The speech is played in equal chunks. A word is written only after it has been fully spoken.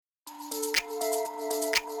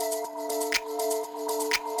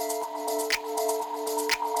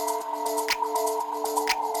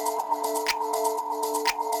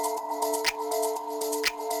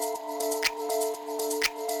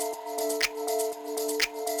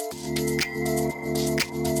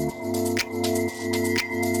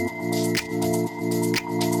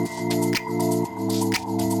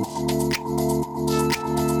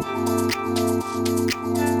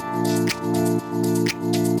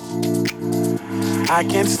I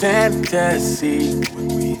can't stand to see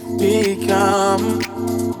what we've become.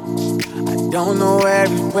 I don't know where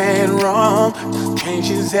we went wrong. Time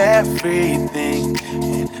changes everything,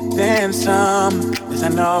 and then some. As I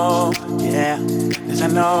know, yeah. As I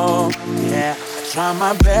know, yeah. I try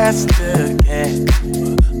my best to get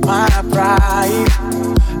my pride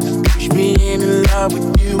and push me in love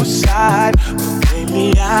with you aside. But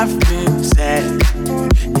lately I've been sad.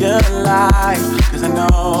 You're alive, 'cause I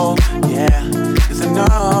know, yeah. 'Cause I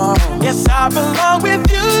know, yes, I belong with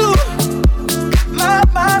you. My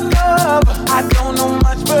love, I don't know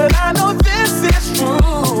much, but I know this is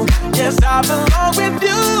true. Yes, I belong with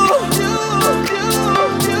you.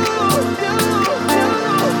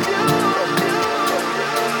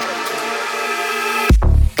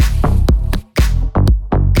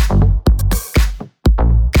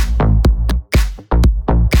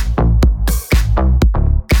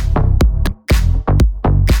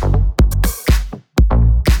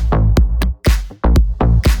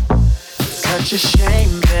 Such a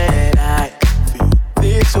shame that I feel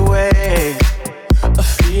this way. A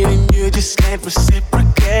feeling you just can't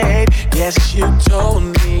reciprocate. Yes, you told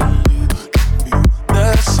me you feel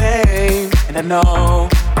the same. And I know,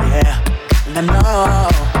 yeah, and I know.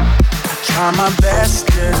 I try my best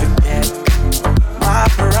to get my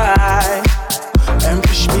pride and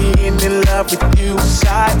push me into love with you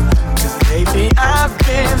aside. 'Cause lately I've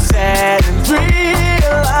been sad and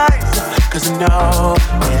realized. 'Cause I know,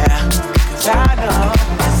 yeah. I know,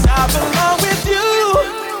 yes, I belong with you.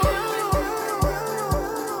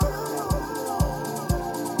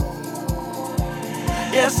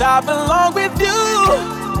 Yes, I belong with you.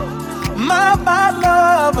 My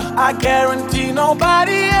love, I guarantee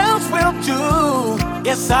nobody else will do.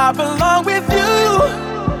 Yes, I belong with you.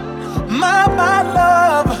 My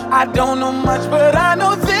love, I don't know much, but I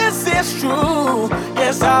know this is true.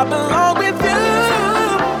 Yes, I belong with you.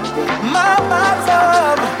 My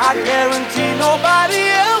love, I guarantee nobody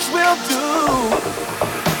else will do.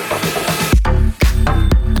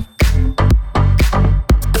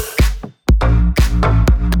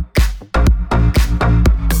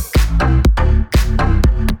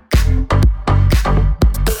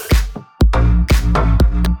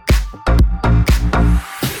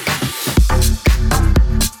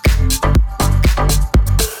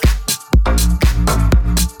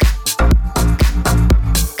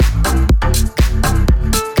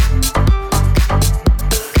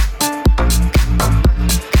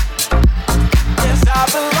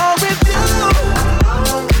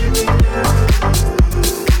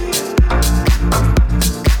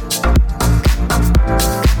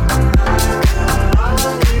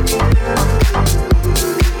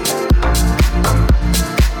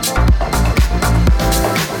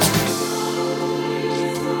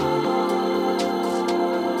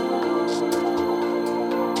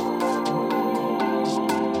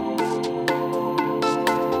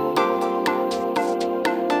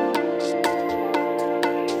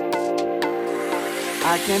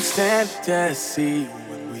 I can't stand to see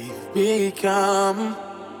what we've become.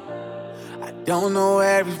 I don't know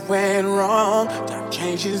where we went wrong. Time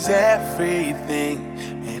changes everything,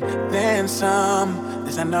 and then some.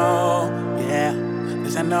 As I know, yeah.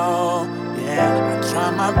 As I know, yeah. I try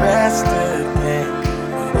my best to get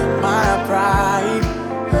my pride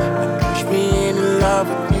and push me in love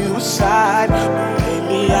with you aside. But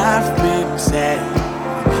lately I've been sad.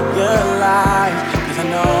 You're alive, 'cause I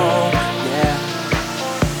know.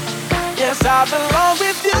 Yes, I belong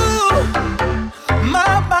with you.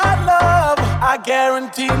 My love, I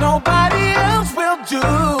guarantee nobody else will do.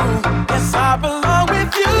 Yes, I belong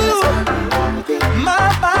with you. My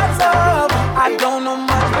love, I don't know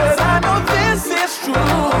much, but I know this is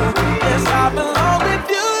true. Yes, I belong with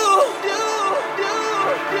you.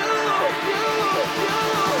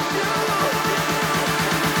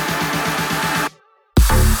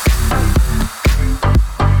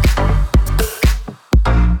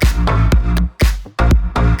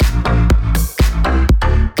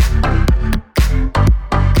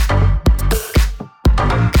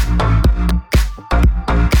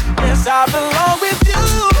 I belong with you.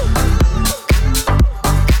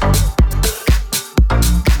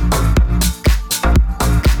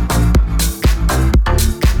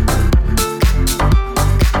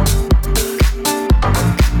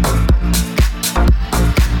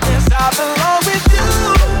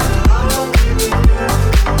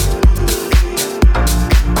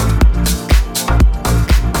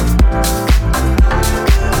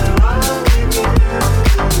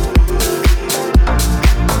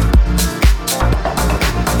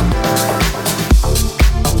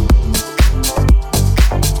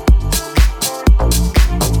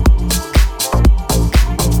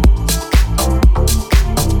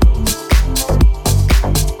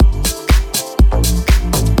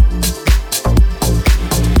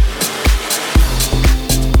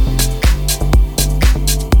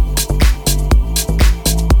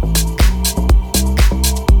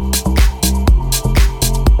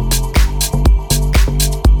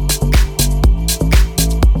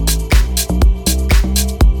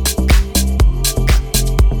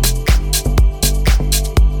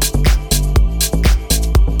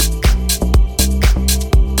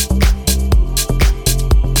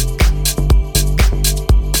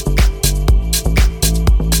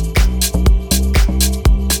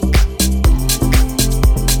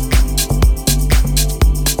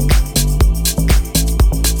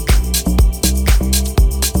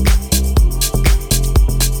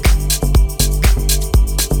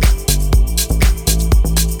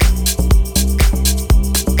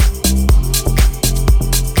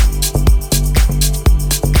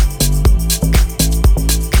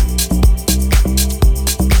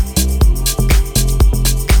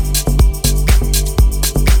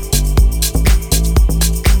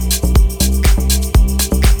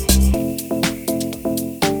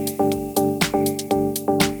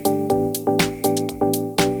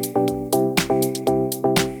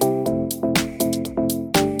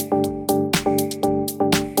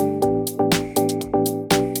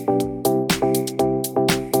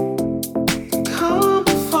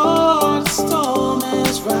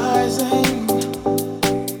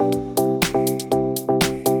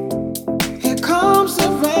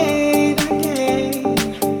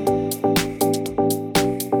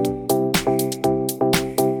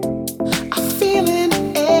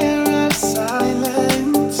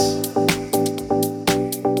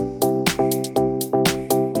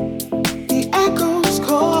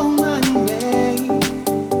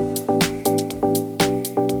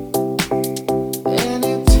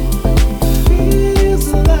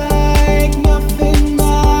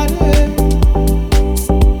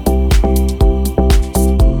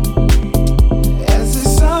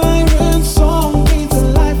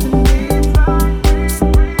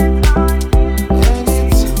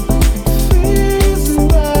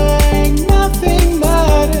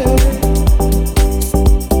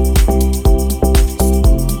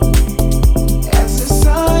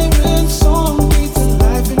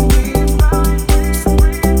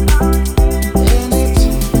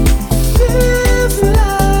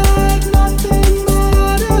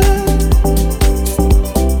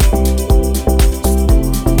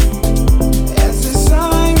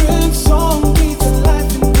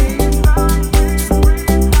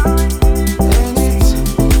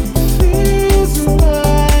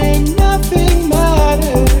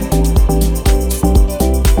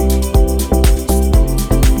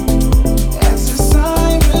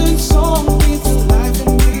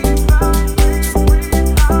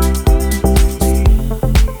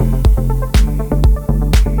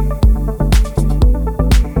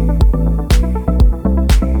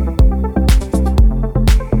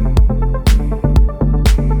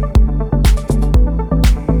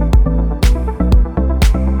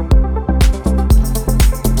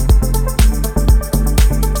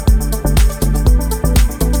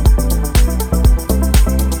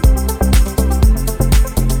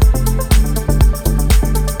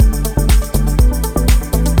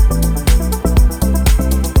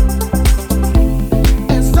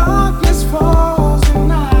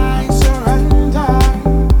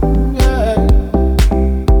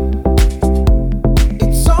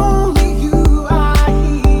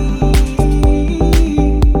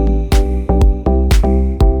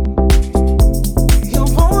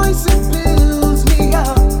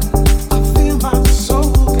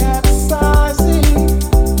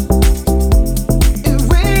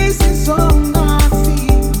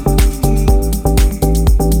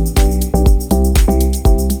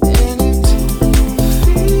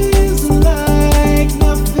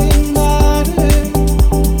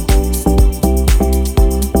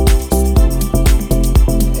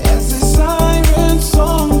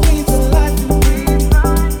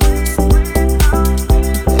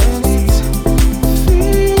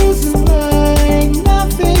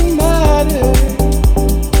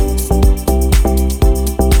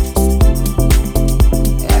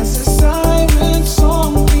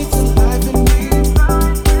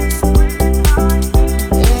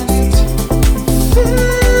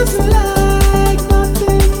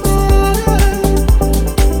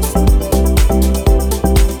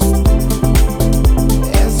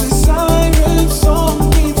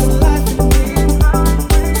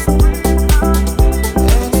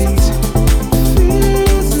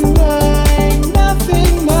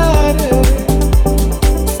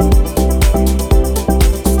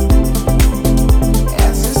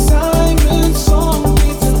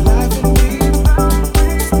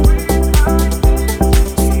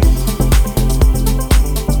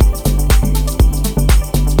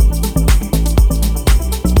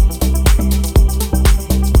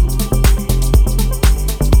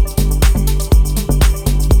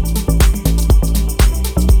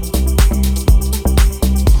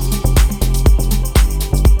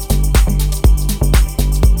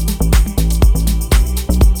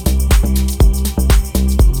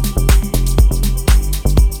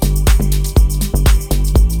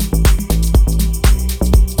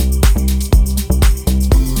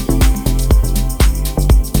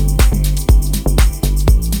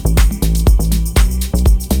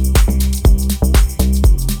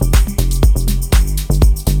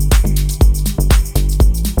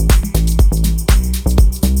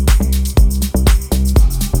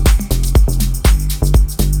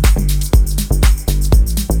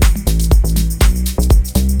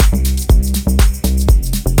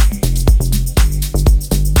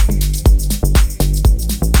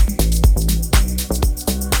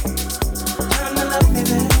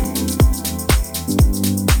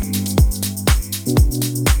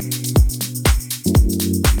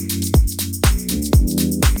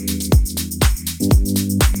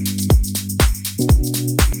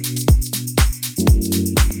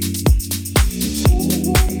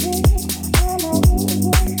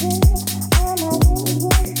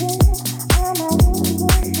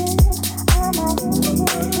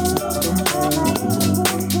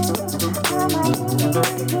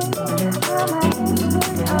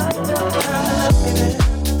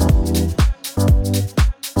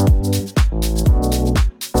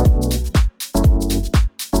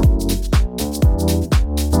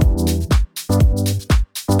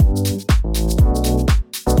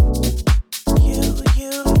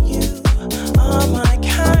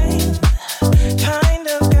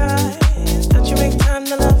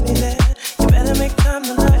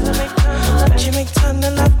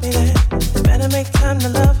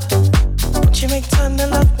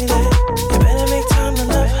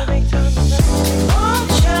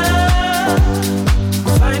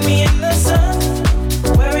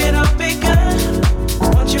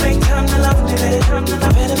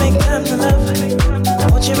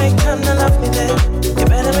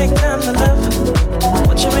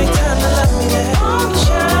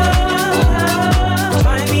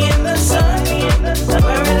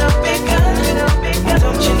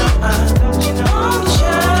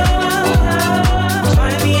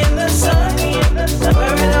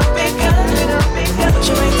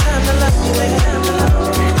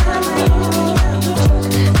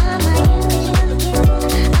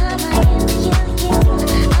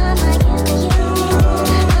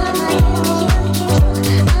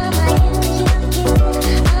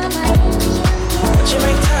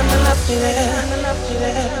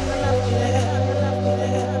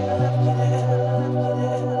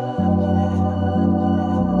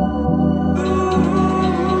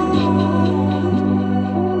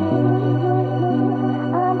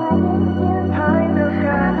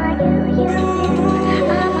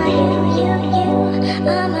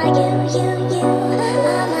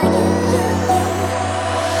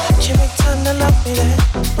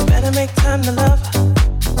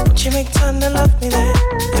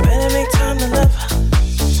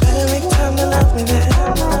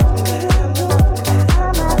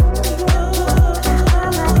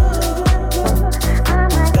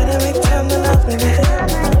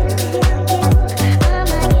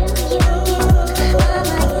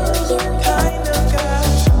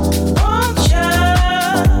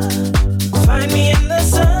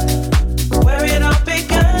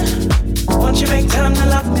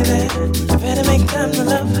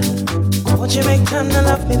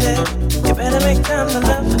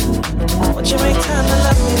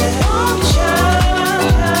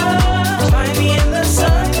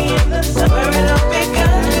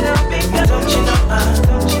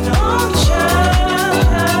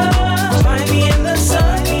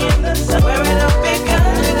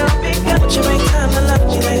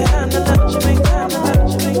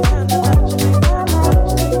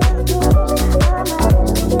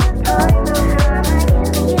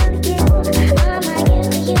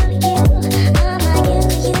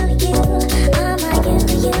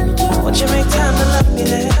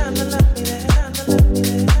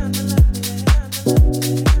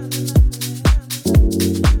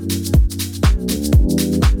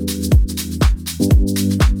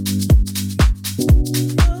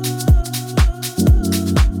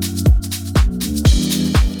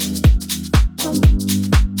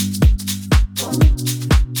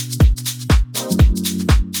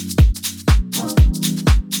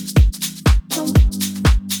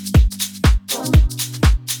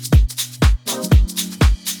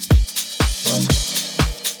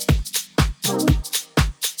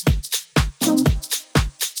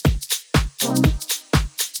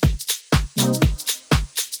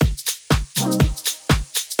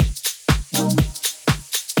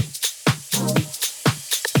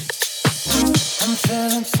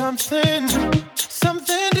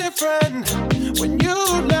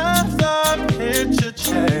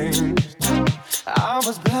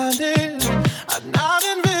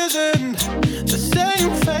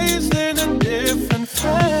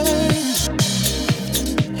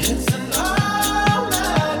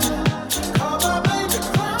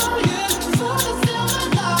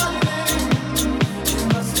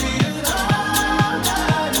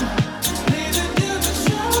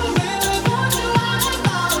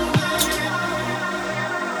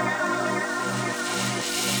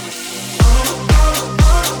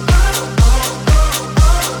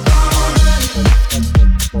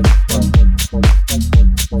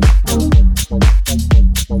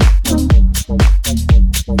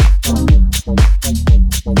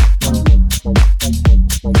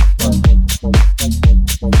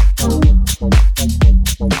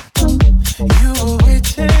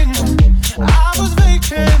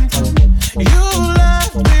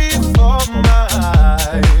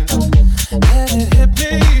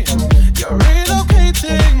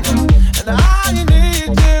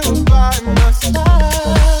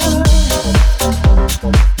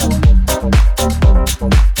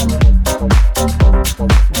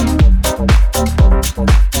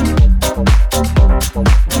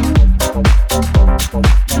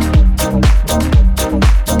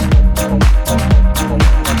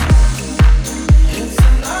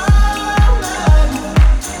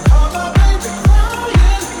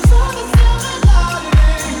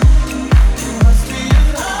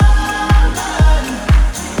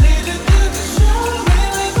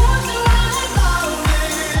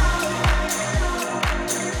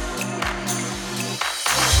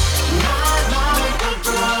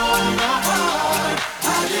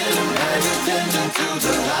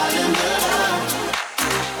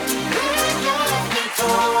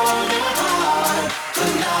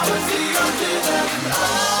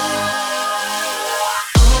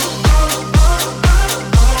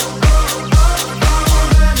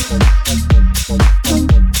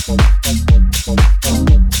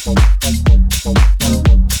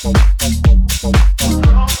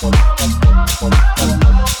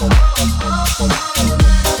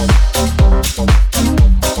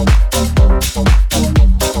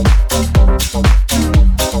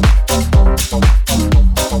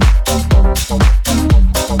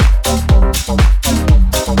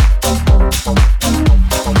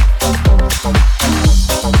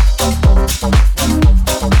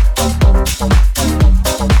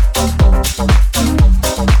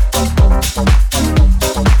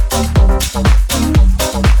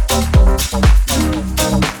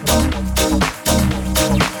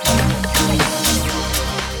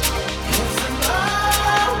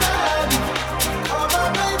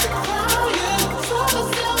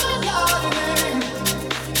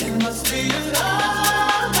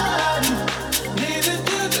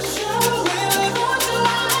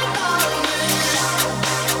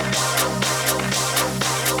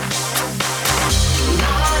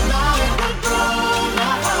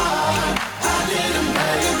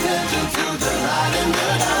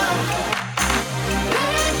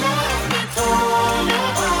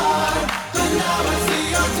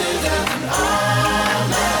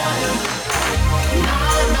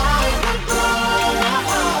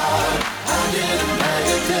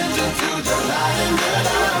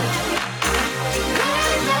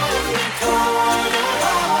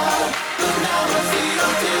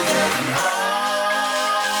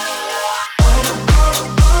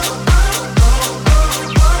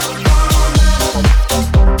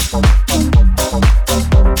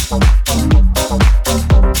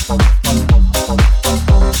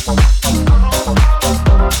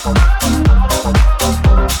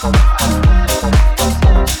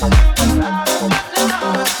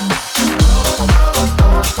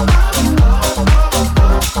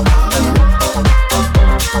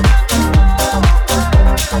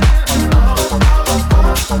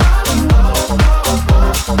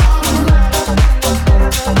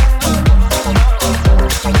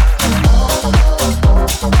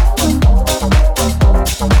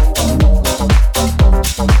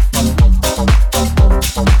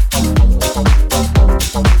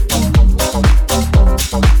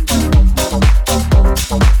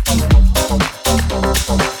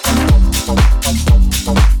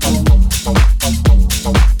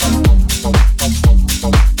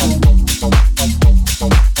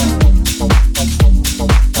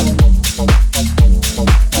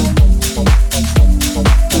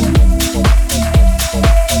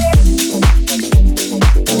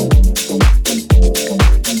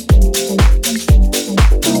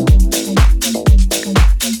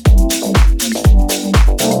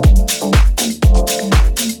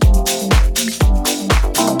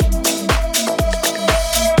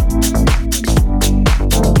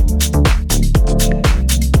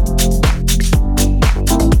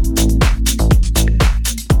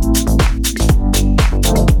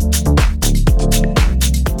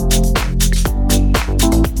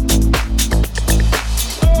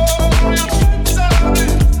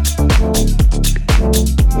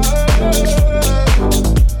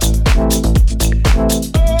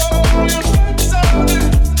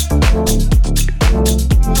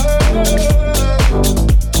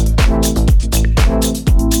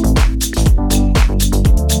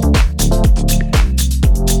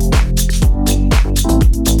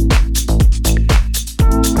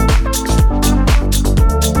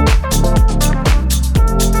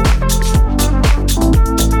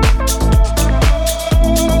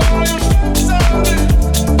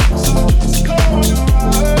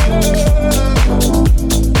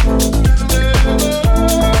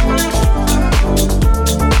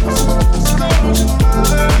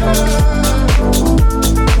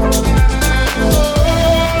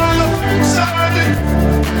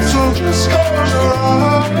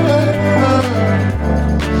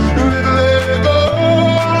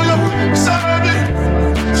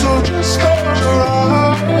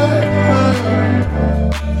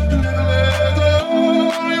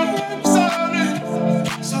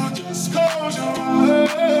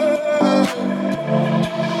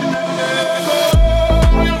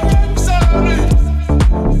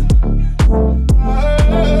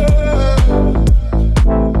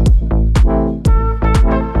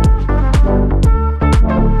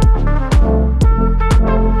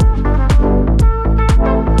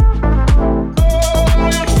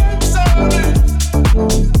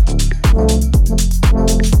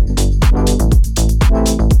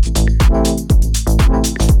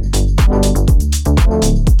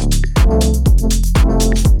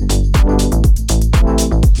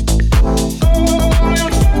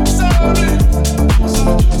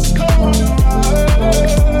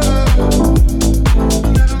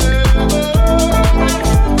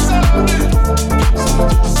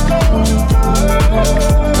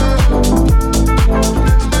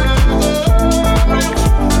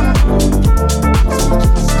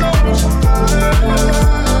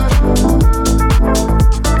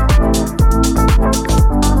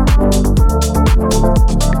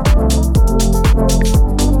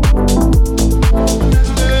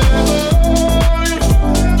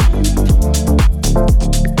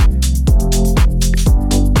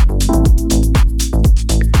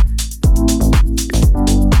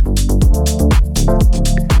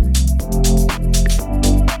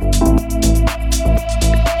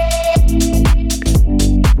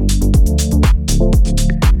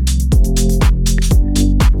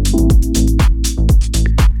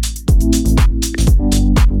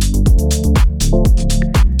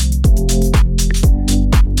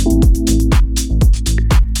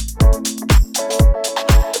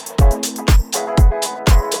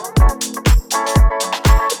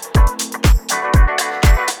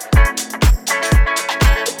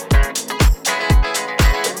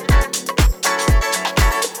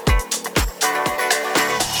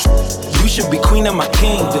 queen of my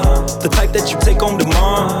kingdom, the type that you take home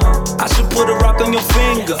tomorrow. I should put a rock on your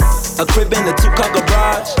finger, a crib in a 2-car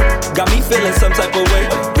garage. Got me feeling some type of way.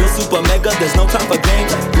 Real super mega, there's no time for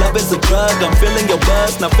games. Love is a drug, I'm feeling your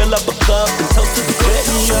buzz. Now fill up a cup and toast to the quit.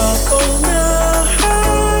 You're all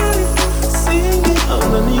night, singing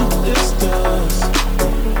underneath the stars.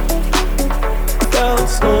 Felt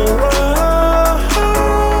so right,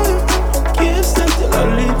 kissed until our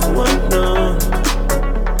lips went numb.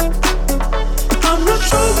 I'm not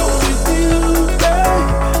trouble with you, babe.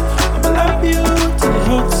 I'ma love you till it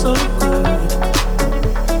hurts so good.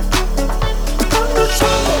 I'm not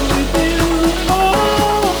trouble with you, oh.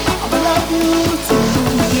 I'ma love you till you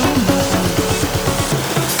lose your mind.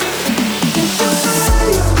 Take you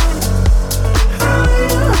higher,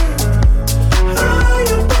 higher,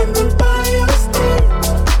 higher than the fire state.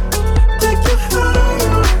 Take you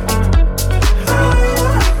higher,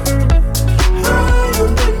 higher, higher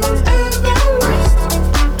than Mount Everest.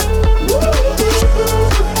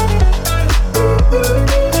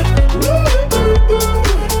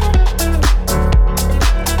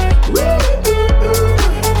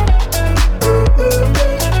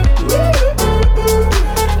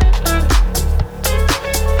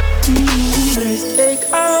 Let's take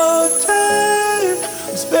our time,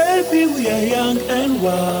 'cause baby we are young and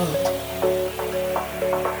wild.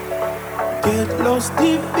 Get lost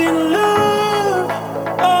deep in love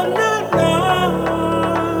all night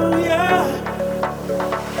long, yeah.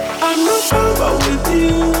 I'm not sure about with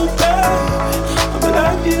you, babe. I'ma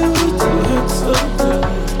love you till it hurts so good.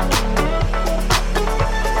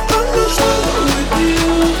 I'm not sure about with you,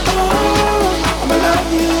 oh. I'ma love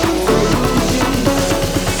you till you lose your mind.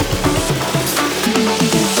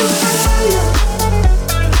 Get you higher,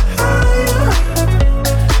 higher,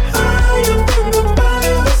 higher than the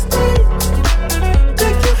fire state.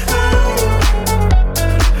 Take you higher,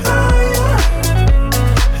 higher,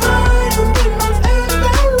 higher than Mount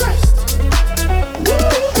Everest.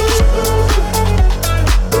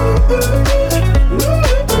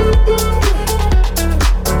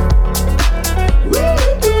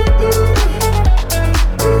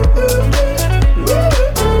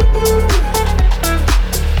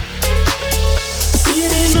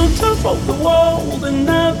 Sitting on top of the world and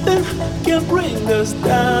nothing can bring us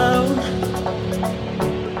down.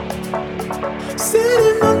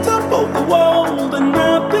 Sitting on top of the world and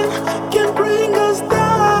nothing can bring us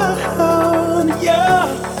down, yeah.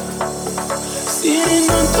 Sitting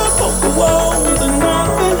on top of the world and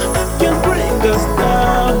nothing can bring us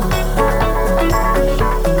down.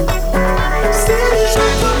 Sitting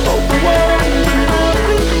on top of the world and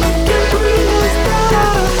nothing can bring us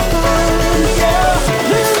down, yeah.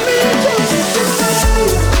 Let me just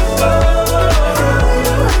higher,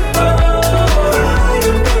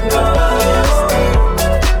 higher than the fire state.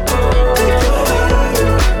 Take you higher,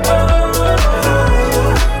 higher,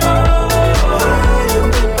 higher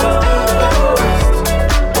than Mount Everest.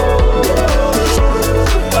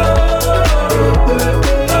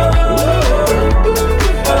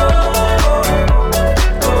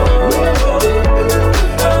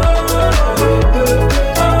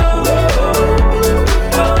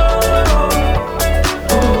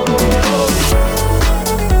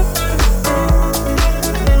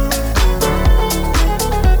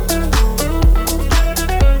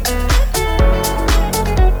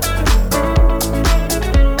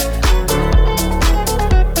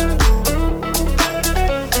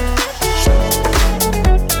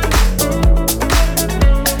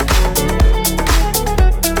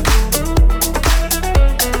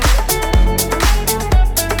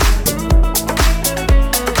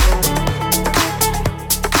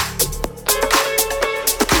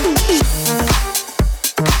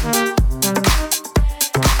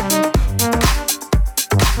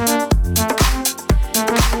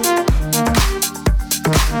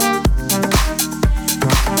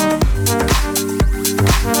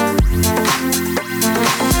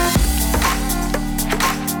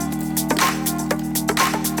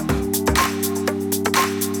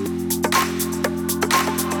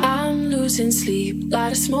 losing sleep,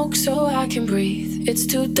 light a smoke so I can breathe. It's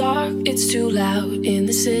too dark, it's too loud in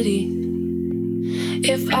the city.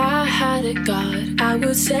 If I had a god, I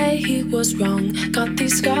would say he was wrong. Got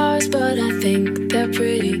these scars, but I think they're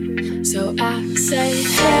pretty. So I say,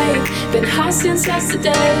 hey, been high since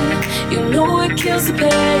yesterday. You know it kills the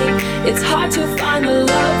pain. It's hard to find the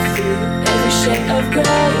love through every shade of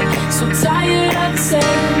gray. So tired of the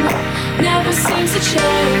same, never seems to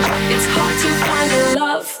change. It's hard to find the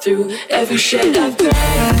love through every shade of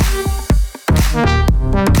gray.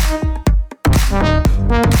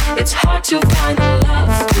 It's hard to find the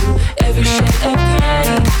love through every shade of gray.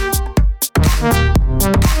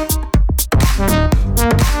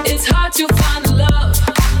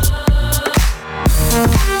 It's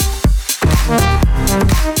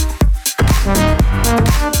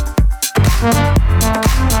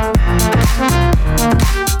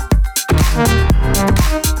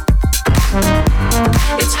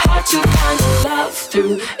hard to find love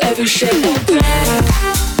through every shade of gray.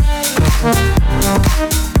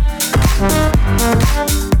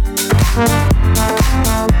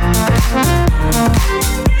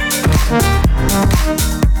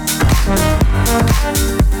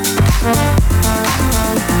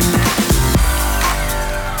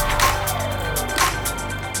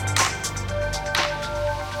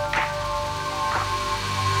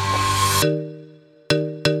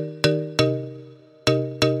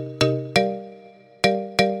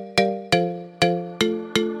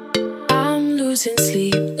 I'm losing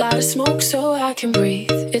sleep, light a smoke so I can breathe.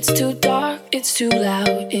 It's too dark, it's too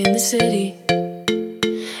loud in the city.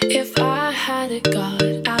 If I had a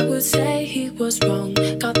god, I would say he was wrong.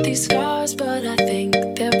 Got these scars, but I think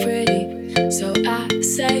they're pretty. So I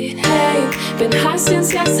say, hey, been high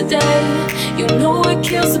since yesterday. You know it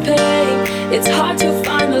kills the pain. It's hard to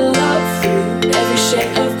find the love through every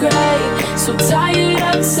shade of gray. So tired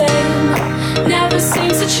of the same, never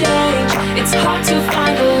seems to change. It's hard to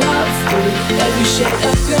find the love through every shade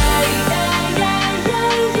of gray.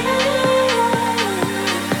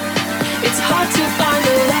 It's hard to find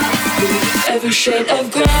the love through every shade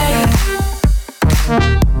of gray.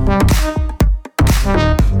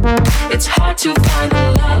 It's hard to find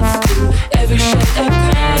the love through every shade of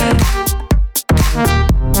gray.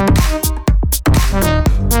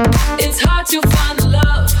 It's hard to find the love.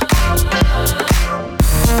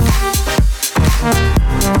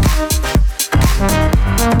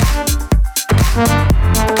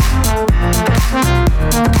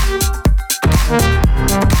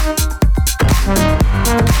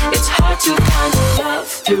 It's hard to find the love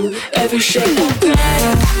through every shade of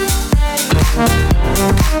gray. The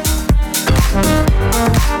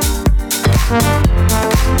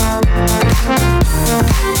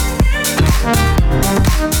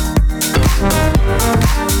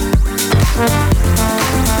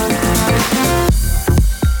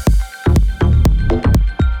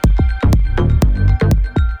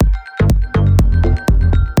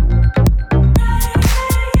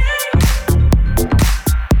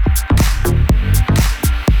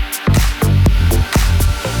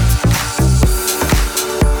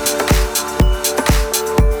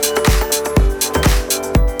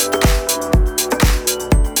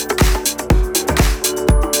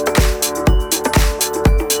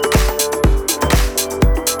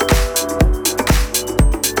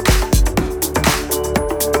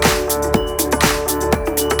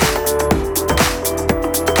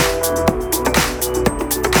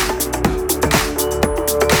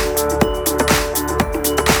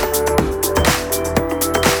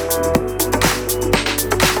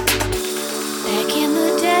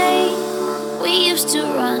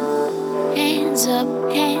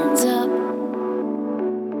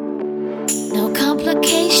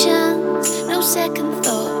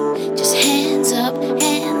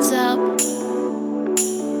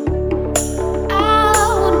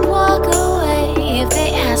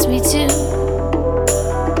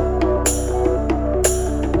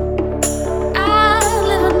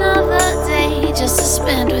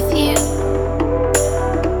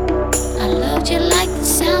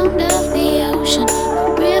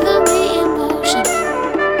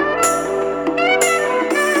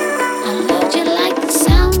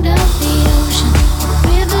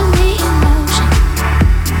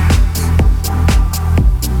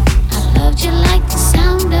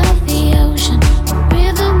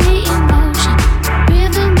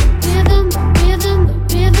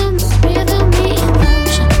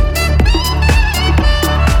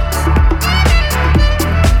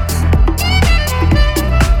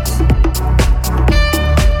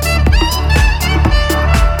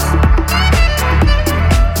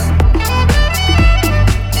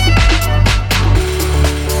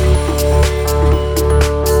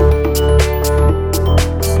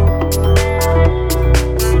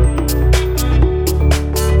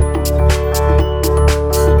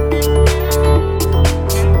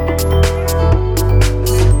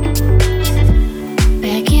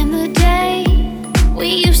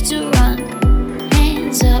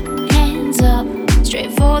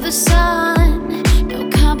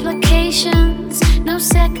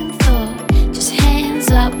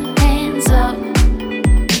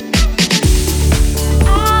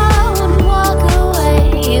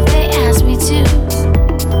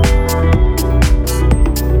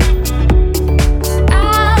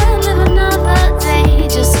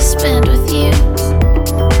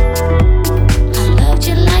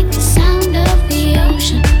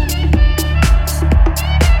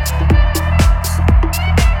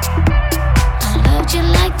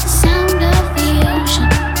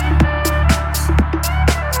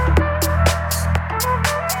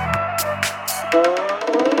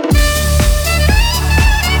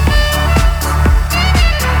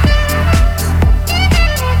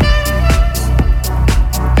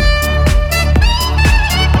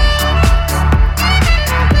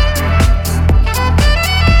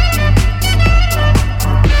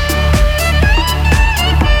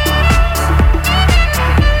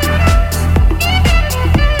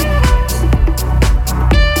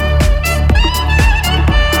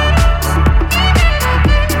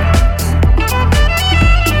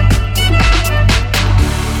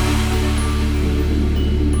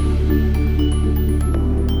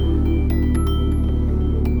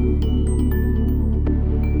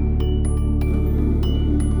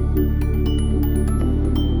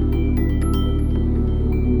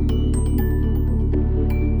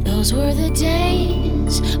Those were the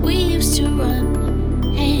days we used to run.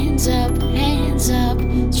 Hands up,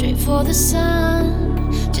 straight for the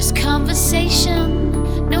sun. Just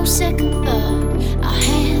conversation, no second thought. Our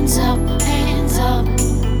hands up, hands up.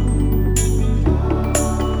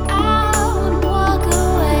 I would walk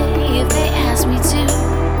away if they asked me to.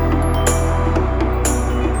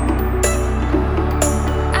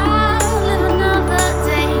 I'll live another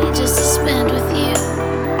day just to spend with you.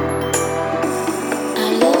 I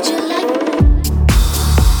loved you like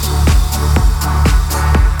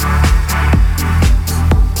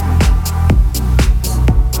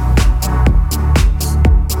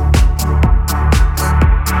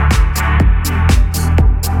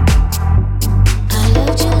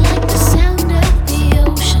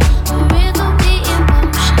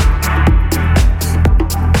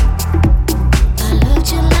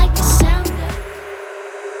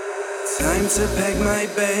to pack my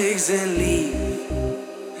bags and leave.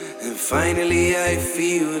 And finally I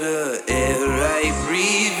feel the air I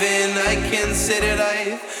breathe in. I can say that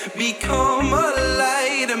I've become a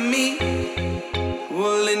light of me.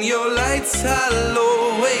 Well, in your lights I'll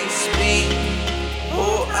always be.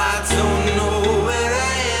 Oh, I don't know where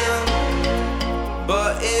I am,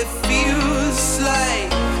 but it feels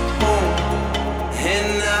like home.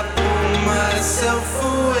 And I pull myself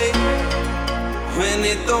away when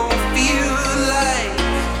it don't feel like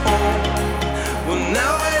home. Well,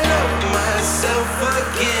 now I love myself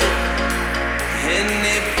again, and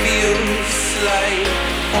it feels like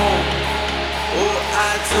home. Oh,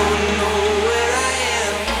 I don't know where I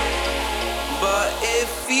am, but it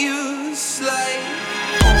feels like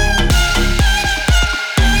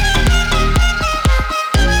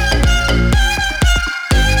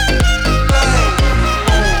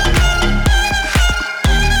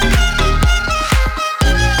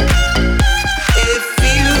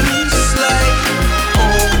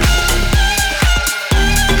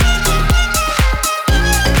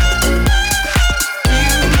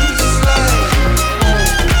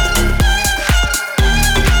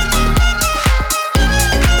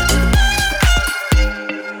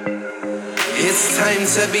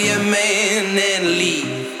to be a man and leave.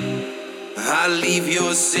 I'll leave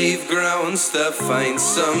your safe grounds to find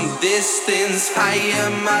some distance higher.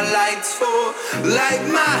 My lights fall like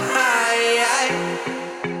my high.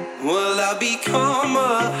 Well, I'll become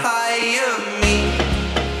a higher me.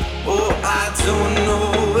 Oh, I don't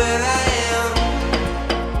know where I am,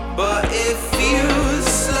 but it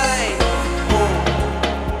feels like home.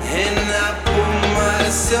 And I pull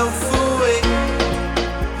myself away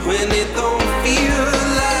when it don't feel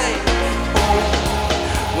like home.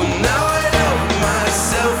 Well, now I love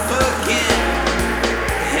myself again,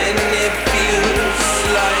 and it feels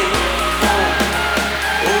like home.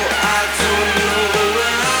 Oh, I don't know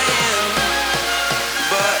where I am,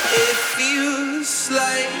 but it feels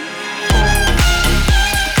like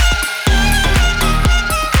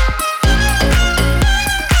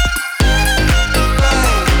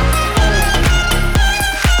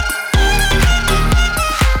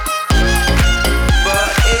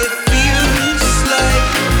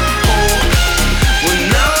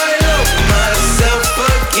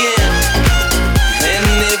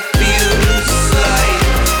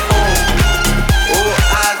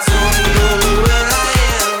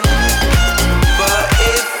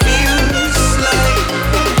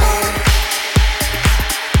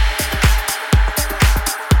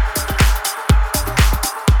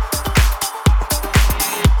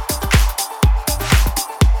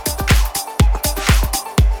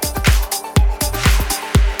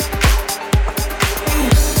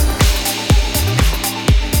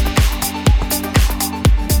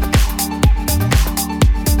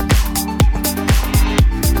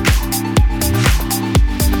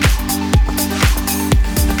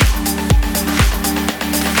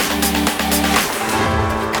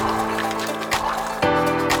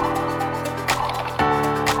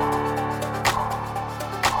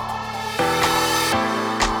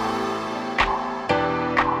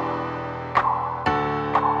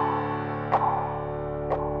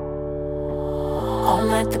all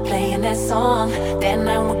night they're playing that song. That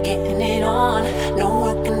night we're getting it on. No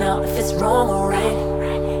working out if it's wrong or right.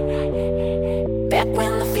 Back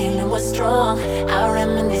when the feeling was strong, I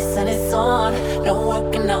reminisce and it's on. No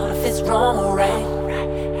working out if it's wrong or right.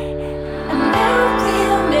 And now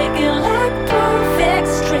we're making like perfect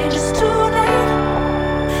strangers tonight.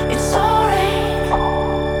 It's alright,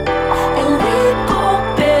 and we go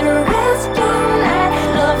better as one night.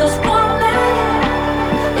 Lovers one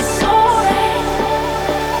night. It's alright.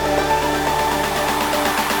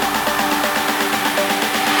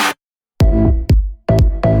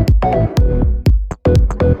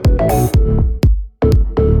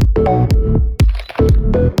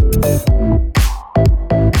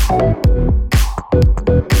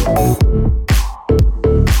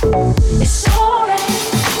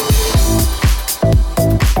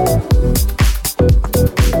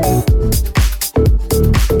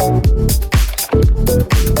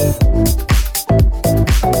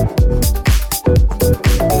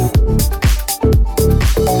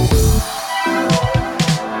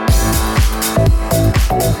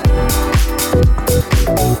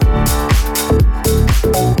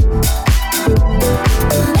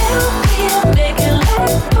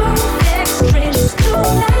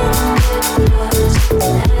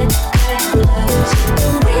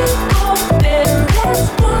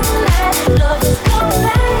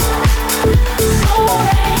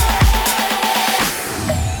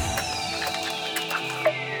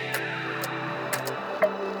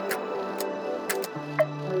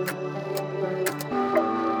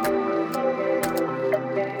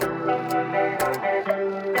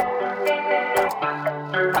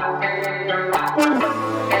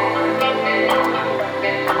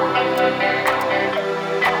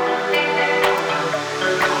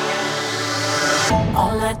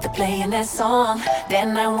 night they're playing that song. That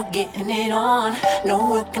night we're getting it on.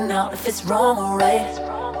 No working out if it's wrong or right.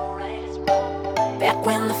 Back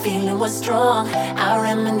when the feeling was strong, I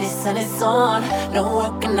reminisce and it's on. No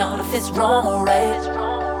working out if it's wrong or right.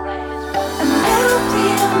 And now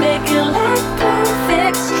we're making like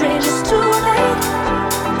perfect strangers tonight.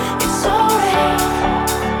 It's alright.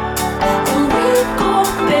 And we go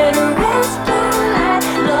better as one night.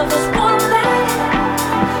 Love us one night.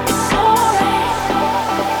 It's alright.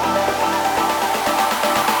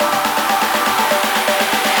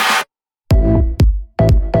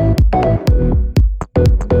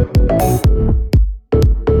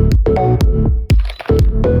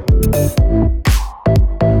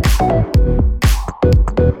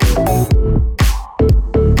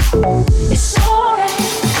 It's alright.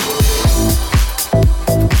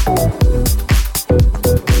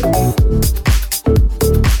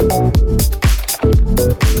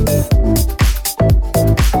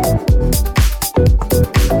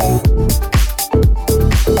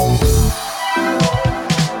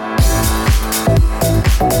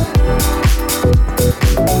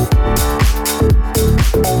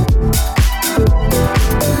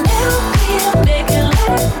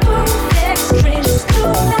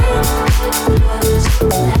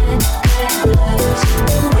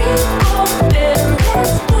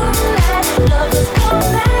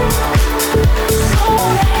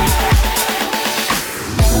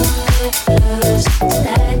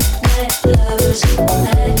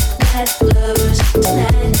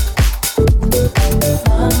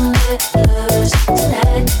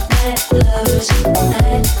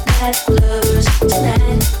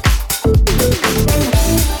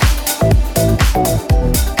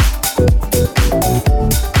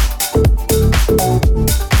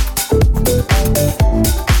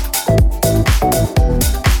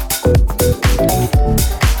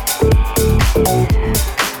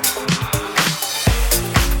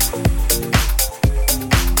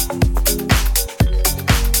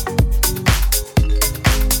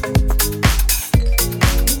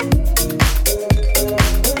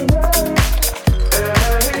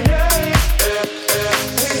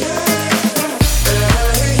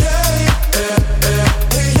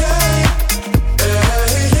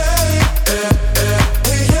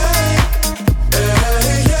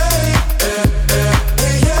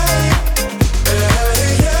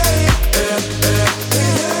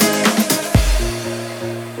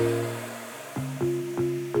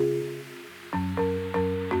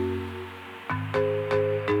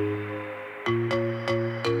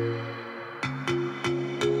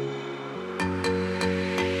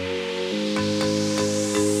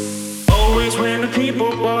 Always when the people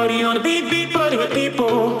party on the beat, beat party with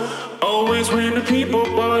people. Always when the people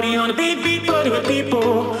party on the beat, beat party with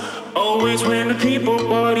people. Always when the people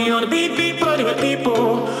party on the beat, beat party with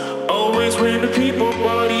people. Always when the people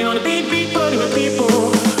party on the beat, beat party with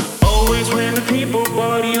people. Always when the people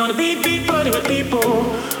party on the beat, beat party with people.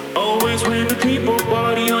 Always when the people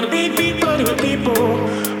party on the beat, beat party with people.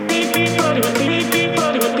 Beat beat party with beat beat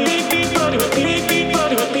party with beat beat party with beat beat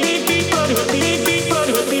party with beat beat party with beat beat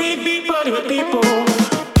party with beat beat party with people.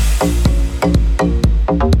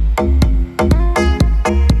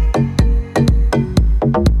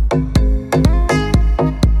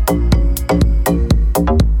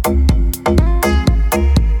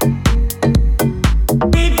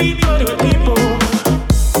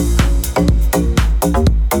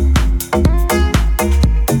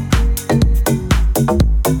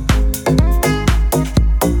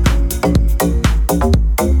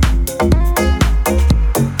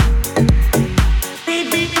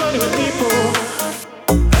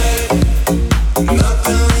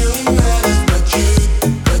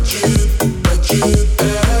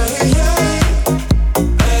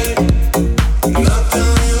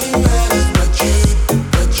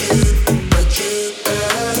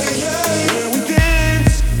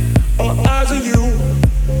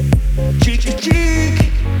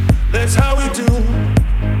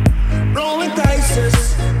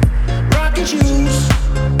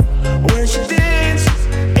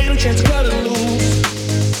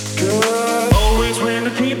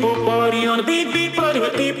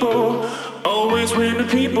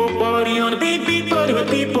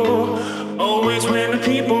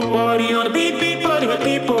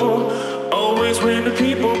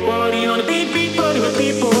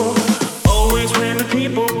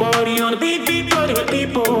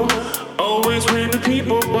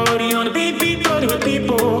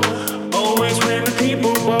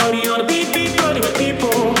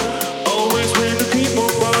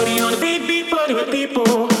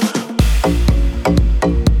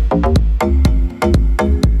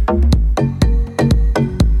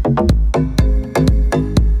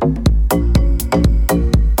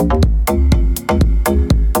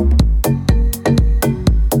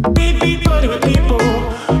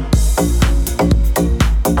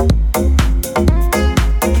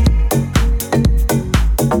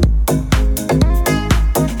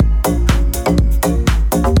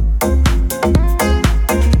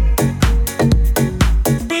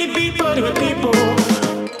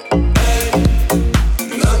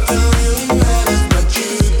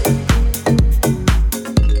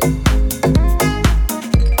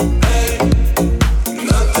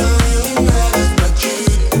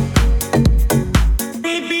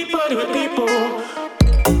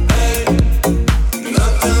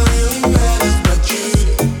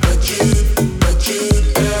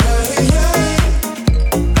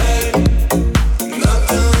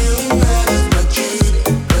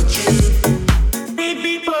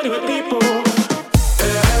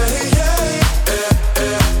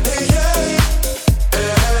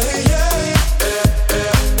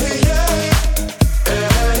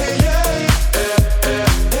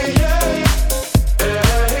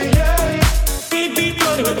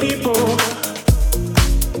 people.